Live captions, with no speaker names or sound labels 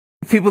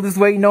People is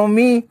waiting on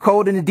me.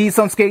 Cold in the D,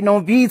 so I'm skating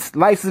on beats.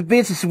 Life's a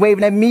bitch, and she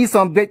waving at me,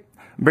 so I'm big.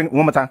 Bring it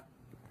one more time.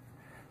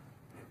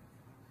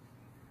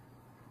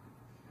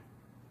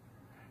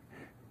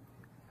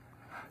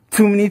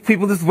 Too many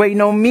people is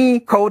waiting on me.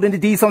 Cold in the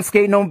D, so I'm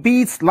skating on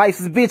beats.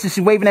 Life's a bitch, and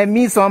she waving at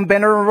me, so I'm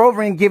bending her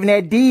over and giving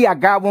that D. I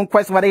got one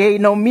question, why they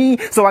hating on me?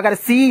 So I gotta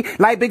see,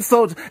 like big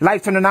soldier.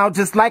 Life turning out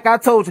just like I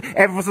told you.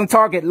 Everyone's on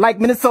target, like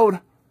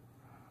Minnesota.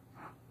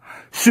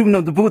 Shooting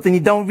up the booth and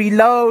you don't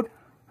reload.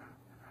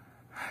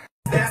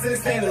 Dancing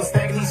singles,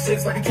 stacking these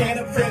shits like a can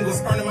of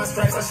Pringles. Earning my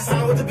stripes, I should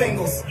sign with the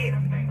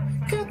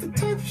Bengals. Got the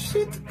type of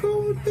shit to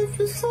go with if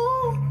it's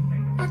all.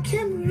 I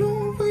can't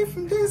move away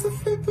from days of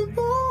flipping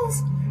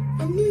balls.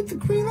 I need the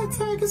green like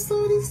Tiger,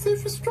 so these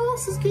different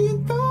strokes is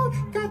getting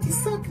thrown. Got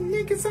these sucker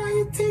niggas out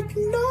here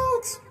taking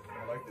notes.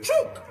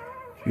 Choke.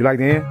 You like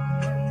the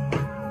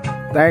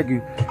end? Thank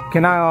you.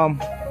 Can I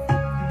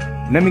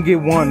let me get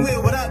one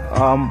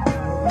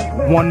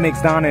one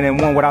mixed down and then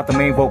one without the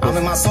main vocals.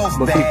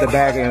 But keep the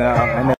bag and then